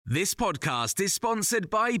This podcast is sponsored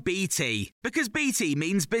by BT, because BT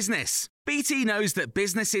means business. BT knows that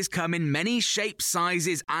businesses come in many shapes,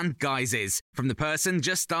 sizes and guises, from the person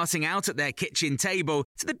just starting out at their kitchen table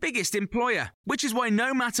to the biggest employer, which is why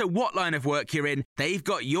no matter what line of work you're in, they've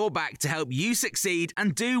got your back to help you succeed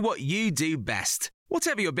and do what you do best.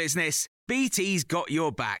 Whatever your business, BT's got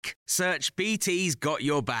your back. Search BT's got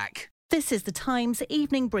your back. This is the Times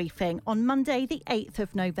evening briefing on Monday the 8th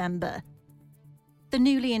of November. The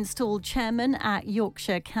newly installed chairman at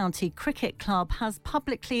Yorkshire County Cricket Club has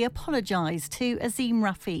publicly apologised to Azeem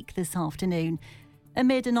Rafiq this afternoon.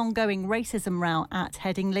 Amid an ongoing racism row at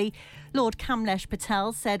Headingley, Lord Kamlesh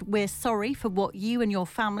Patel said, "We're sorry for what you and your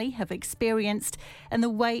family have experienced and the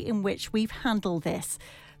way in which we've handled this."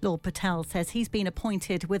 Lord Patel says he's been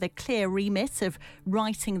appointed with a clear remit of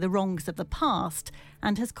righting the wrongs of the past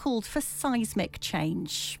and has called for seismic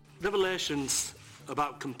change. Revelations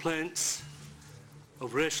about complaints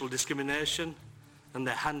of racial discrimination and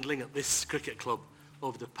their handling at this cricket club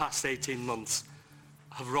over the past 18 months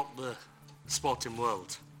have rocked the sporting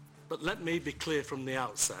world. But let me be clear from the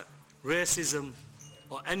outset, racism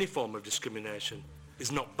or any form of discrimination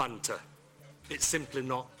is not banter. It's simply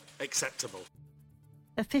not acceptable.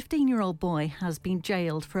 A 15-year-old boy has been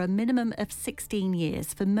jailed for a minimum of 16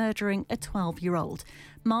 years for murdering a 12-year-old.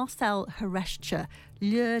 Marcel Herrescher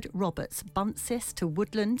lured Roberts Buncis to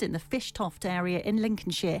Woodland in the Fishtoft area in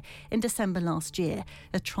Lincolnshire in December last year.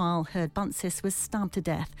 A trial heard Buncis was stabbed to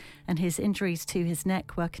death and his injuries to his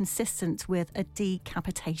neck were consistent with a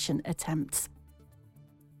decapitation attempt.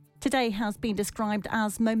 Today has been described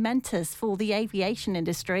as momentous for the aviation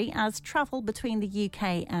industry as travel between the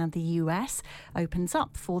UK and the US opens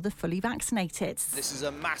up for the fully vaccinated. This is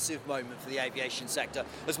a massive moment for the aviation sector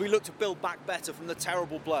as we look to build back better from the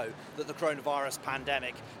terrible blow that the coronavirus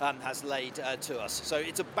pandemic has laid to us. So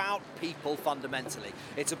it's about people fundamentally.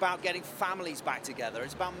 It's about getting families back together.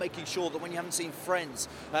 It's about making sure that when you haven't seen friends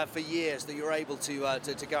for years that you're able to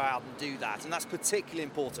go out and do that. And that's particularly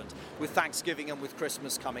important with Thanksgiving and with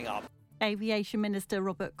Christmas coming up. Aviation Minister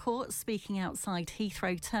Robert Court speaking outside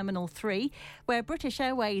Heathrow Terminal 3, where British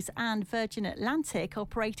Airways and Virgin Atlantic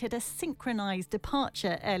operated a synchronised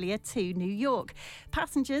departure earlier to New York.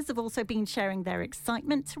 Passengers have also been sharing their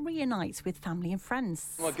excitement to reunite with family and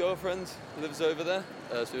friends. My girlfriend lives over there,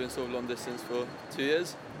 so we've been sort of long distance for 2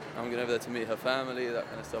 years. I'm going over there to meet her family, that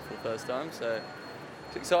kind of stuff for the first time, so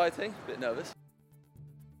it's exciting, a bit nervous.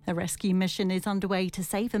 A rescue mission is underway to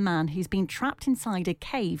save a man who's been trapped inside a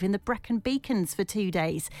cave in the Brecon Beacons for 2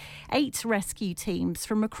 days. 8 rescue teams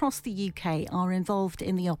from across the UK are involved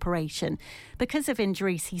in the operation. Because of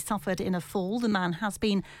injuries he suffered in a fall, the man has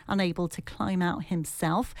been unable to climb out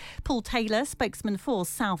himself. Paul Taylor, spokesman for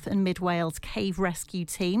South and Mid Wales Cave Rescue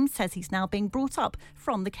Team, says he's now being brought up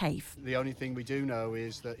from the cave. The only thing we do know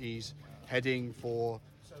is that he's heading for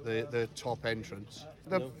the top entrance.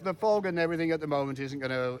 The fog and everything at the moment isn't going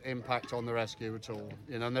to impact on the rescue at all.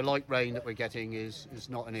 And the light rain that we're getting is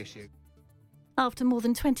not an issue. After more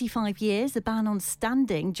than 25 years, a ban on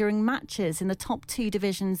standing during matches in the top 2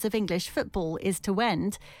 divisions of English football is to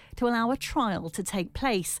end, to allow a trial to take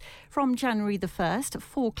place. From January the 1st,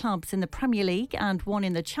 4 clubs in the Premier League and 1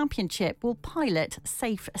 in the Championship will pilot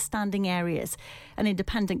safe standing areas. An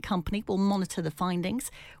independent company will monitor the findings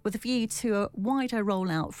with a view to a wider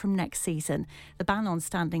rollout from next season. The ban on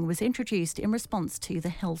standing was introduced in response to the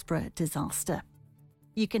Hillsborough disaster.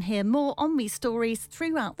 You can hear more on these stories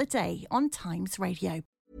throughout the day on Times Radio.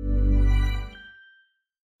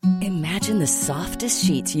 Imagine the softest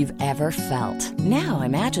sheets you've ever felt. Now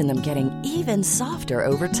imagine them getting even softer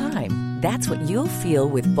over time. That's what you'll feel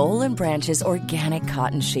with Boll & Branch's organic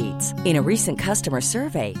cotton sheets. In a recent customer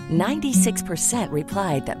survey, 96%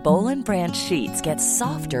 replied that Boll & Branch sheets get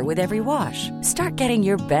softer with every wash. Start getting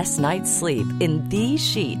your best night's sleep in these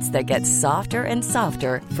sheets that get softer and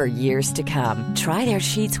softer for years to come. Try their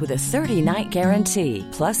sheets with a 30-night guarantee.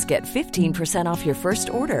 Plus, get 15% off your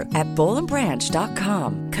first order at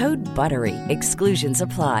bollandbranch.com. Code BUTTERY. Exclusions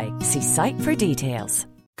apply. See site for details.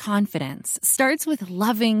 Confidence starts with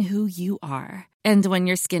loving who you are. And when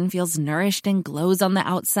your skin feels nourished and glows on the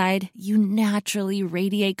outside, you naturally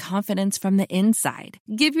radiate confidence from the inside.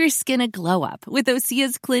 Give your skin a glow up with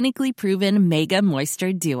Osea's clinically proven Mega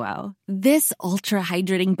Moisture Duo. This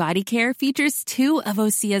ultra-hydrating body care features 2 of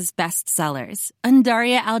Osea's best sellers,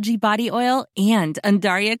 Undaria Algae Body Oil and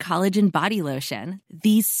Undaria Collagen Body Lotion.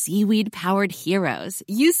 These seaweed-powered heroes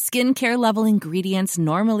use skincare-level ingredients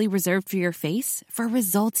normally reserved for your face for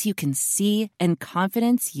results you can see and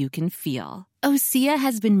confidence you can feel. Osea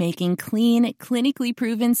has been making clean, clinically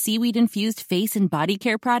proven seaweed-infused face and body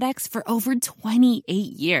care products for over 28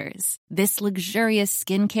 years. This luxurious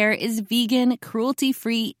skincare is vegan,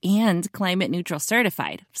 cruelty-free, and climate-neutral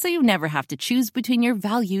certified, so you never have to choose between your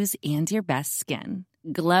values and your best skin.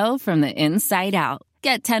 Glow from the inside out.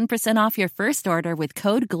 Get 10% off your first order with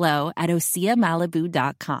code GLOW at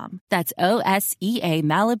OseaMalibu.com. That's OSEA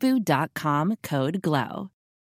Malibu.com, code GLOW.